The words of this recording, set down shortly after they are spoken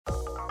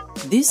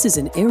This is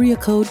an Area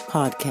Code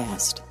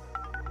Podcast.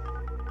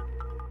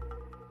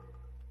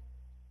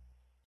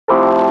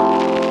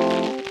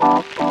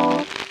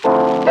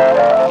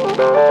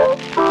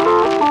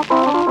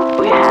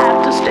 We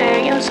have to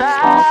stay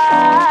inside.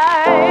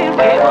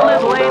 Cable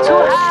is way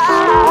too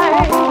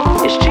high.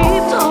 It's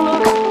cheap to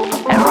look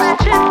at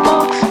ratchet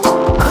books.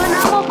 Could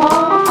have a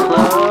book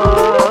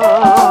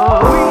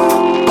club.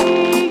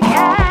 We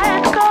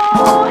can't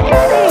go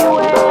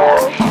anywhere.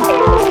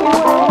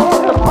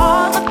 The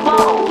bars are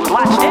closed.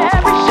 Watch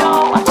every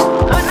show.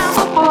 Could have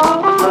a book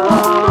club.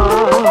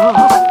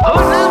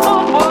 Could have a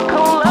book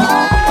club.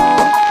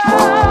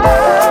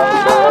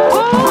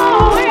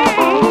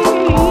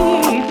 Ooh,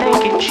 thank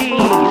you,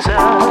 Jesus.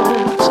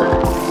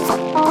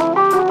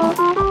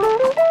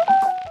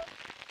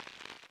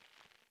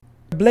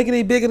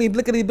 Blickety, biggity,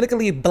 blickety,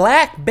 blickety,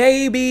 black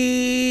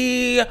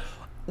baby.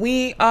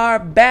 We are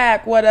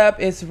back. What up?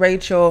 It's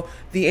Rachel,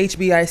 the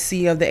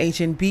HBIC of the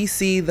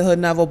HNBC, the Hood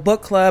Novel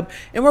Book Club,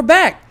 and we're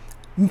back.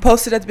 We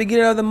posted at the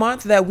beginning of the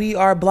month that we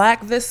are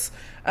black this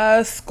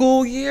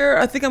school year.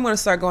 I think I'm going to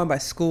start going by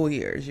school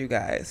years, you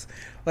guys.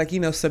 Like,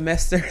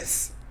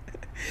 semesters.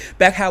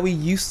 Back how we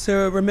used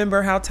to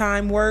remember how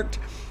time worked.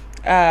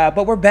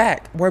 But we're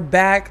back. We're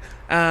back.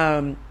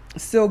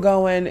 Still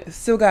going,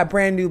 still got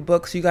brand new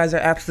books you guys are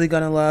absolutely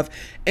going to love.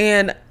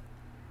 And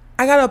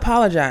I got to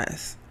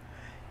apologize.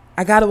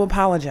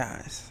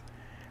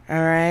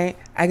 All right.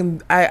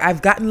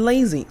 I've gotten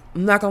lazy.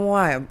 I'm not going to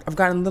lie. I've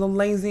gotten a little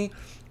lazy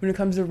when it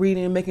comes to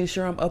reading and making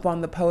sure I'm up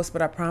on the post,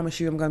 but I promise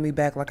you I'm going to be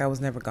back like I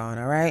was never gone.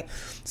 All right.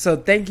 So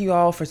thank you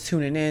all for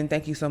tuning in.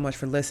 Thank you so much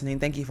for listening.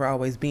 Thank you for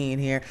always being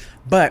here.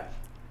 But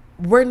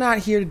we're not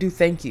here to do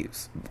thank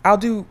yous. We'll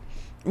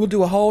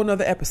do a whole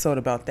nother episode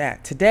about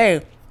that.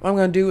 Today, what I'm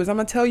going to do is I'm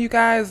going to tell you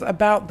guys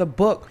about the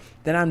book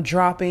that I'm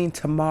dropping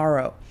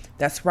tomorrow.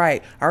 That's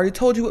right. I already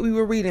told you what we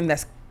were reading.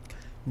 That's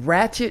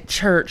Ratchet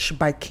Church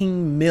by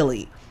King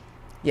Millie.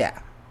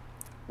 Yeah.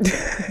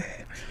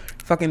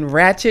 Fucking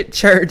Ratchet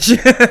Church.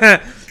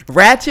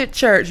 Ratchet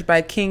Church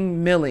by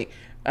King Millie.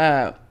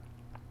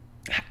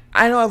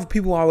 I know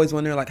people always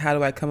wonder, like, how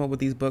do I come up with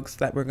these books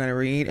that we're going to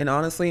read? And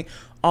honestly,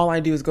 all I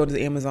do is go to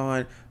the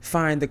Amazon,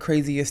 find the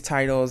craziest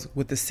titles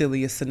with the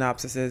silliest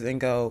synopsises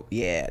and go,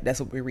 yeah, that's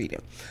what we're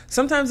reading.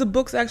 Sometimes the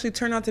books actually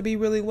turn out to be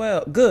really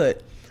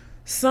good.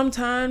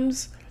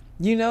 Sometimes,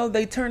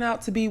 they turn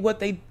out to be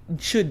what they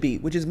should be,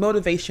 which is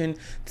motivation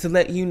to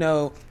let you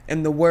know,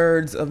 in the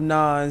words of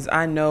Nas,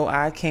 I know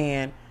I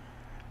can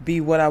be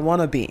what I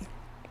want to be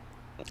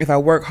if I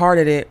work hard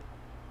at it.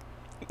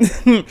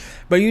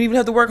 But you don't even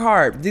have to work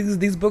hard.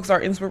 These books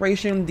are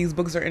inspiration. These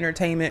books are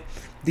entertainment.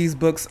 These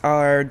books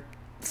are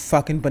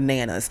fucking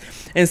bananas.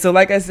 And so,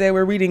 like I said,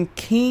 we're reading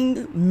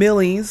King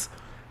Millie's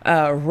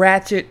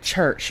Ratchet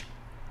Church.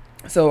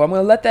 So I'm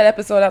going to let that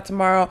episode out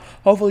tomorrow.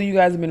 Hopefully you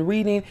guys have been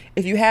reading.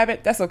 If you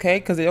haven't, that's okay,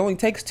 because it only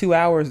takes 2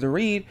 hours to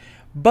read.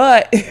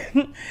 But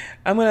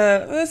I'm going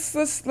to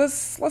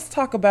let's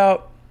talk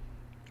about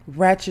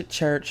Ratchet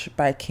Church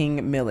by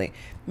King Millie.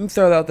 Let me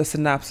throw out the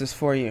synopsis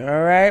for you,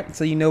 all right?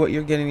 So you know what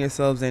you're getting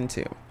yourselves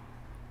into.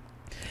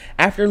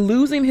 After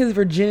losing his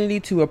virginity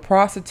to a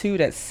prostitute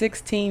at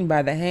 16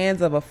 by the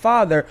hands of a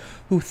father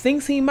who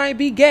thinks he might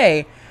be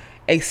gay,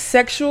 a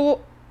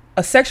sexual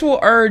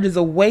urge is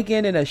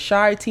awakened in a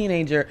shy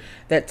teenager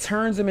that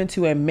turns him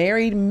into a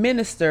married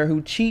minister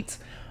who cheats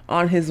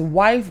on his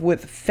wife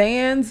with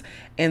fans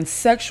and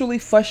sexually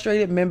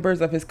frustrated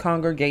members of his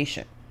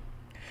congregation.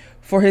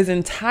 For his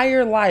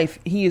entire life,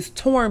 he is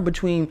torn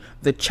between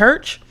the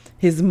church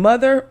his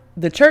mother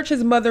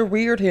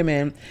reared him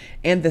in,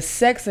 and the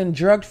sex and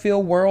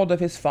drug-filled world of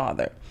his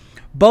father.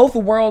 Both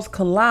worlds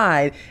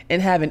collide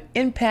and have an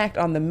impact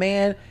on the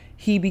man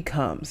he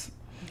becomes.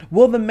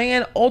 Will the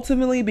man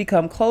ultimately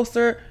become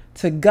closer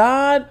to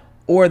God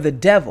or the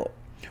devil?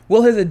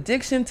 Will his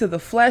addiction to the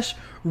flesh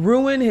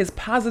ruin his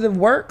positive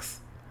works?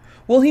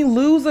 Will he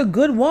lose a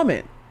good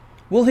woman?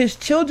 Will his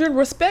children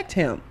respect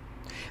him?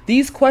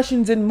 These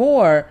questions and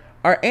more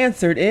are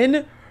answered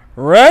in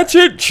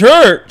Ratchet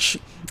Church.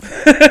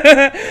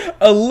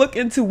 A look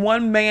into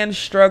one man's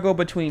struggle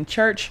between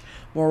church,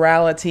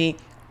 morality,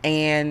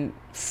 and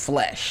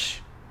flesh.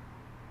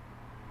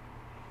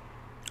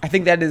 I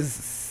think that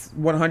is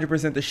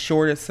 100% the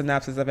shortest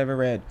synopsis I've ever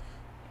read.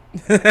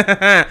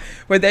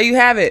 But there you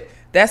have it.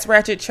 That's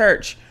Ratchet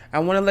Church. I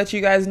want to let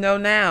you guys know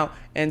now.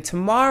 And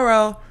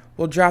tomorrow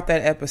we'll drop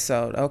that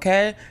episode,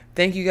 okay?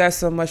 Thank you guys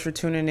so much for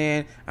tuning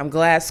in. I'm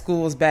glad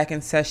school is back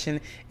in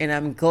session. And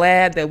I'm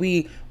glad that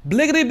we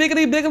blickety,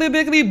 biggity, biggity,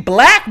 biggity,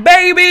 black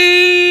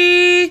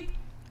baby.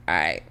 All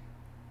right.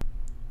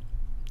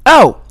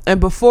 Oh, and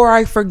before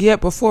I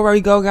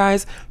go,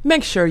 guys,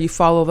 make sure you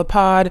follow the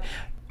pod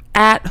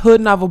at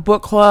Hood Novel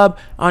Book Club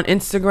on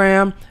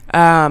Instagram.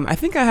 I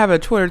think I have a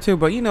Twitter too,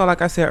 but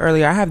like I said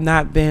earlier, I have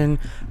not been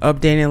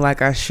updating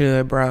like I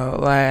should, bro.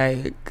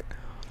 Like,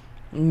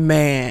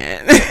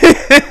 man.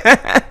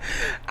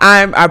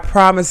 I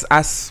promise,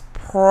 I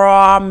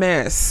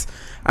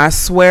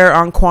swear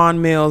on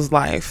Quan Mills'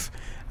 life,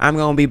 I'm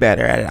going to be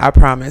better at it. I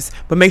promise.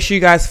 But make sure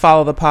you guys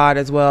follow the pod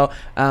as well.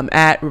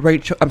 At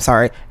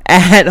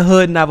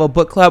Hood Novel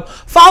Book Club.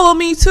 Follow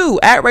me too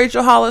at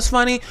Rachel Hollis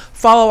Funny.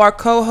 Follow our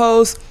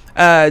co-host,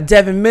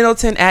 Devin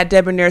Middleton at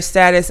Debonair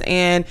Status,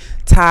 and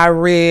Ty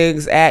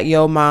Riggs at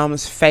Yo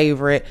Mom's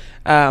Favorite.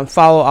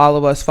 Follow all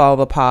of us. Follow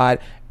the pod.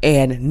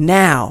 And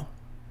now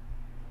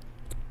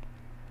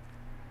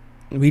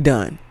we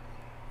done.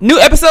 New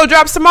episode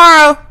drops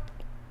tomorrow.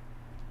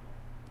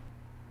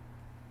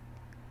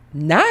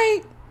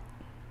 Night.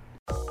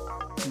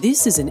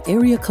 This is an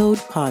Area Code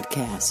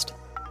Podcast.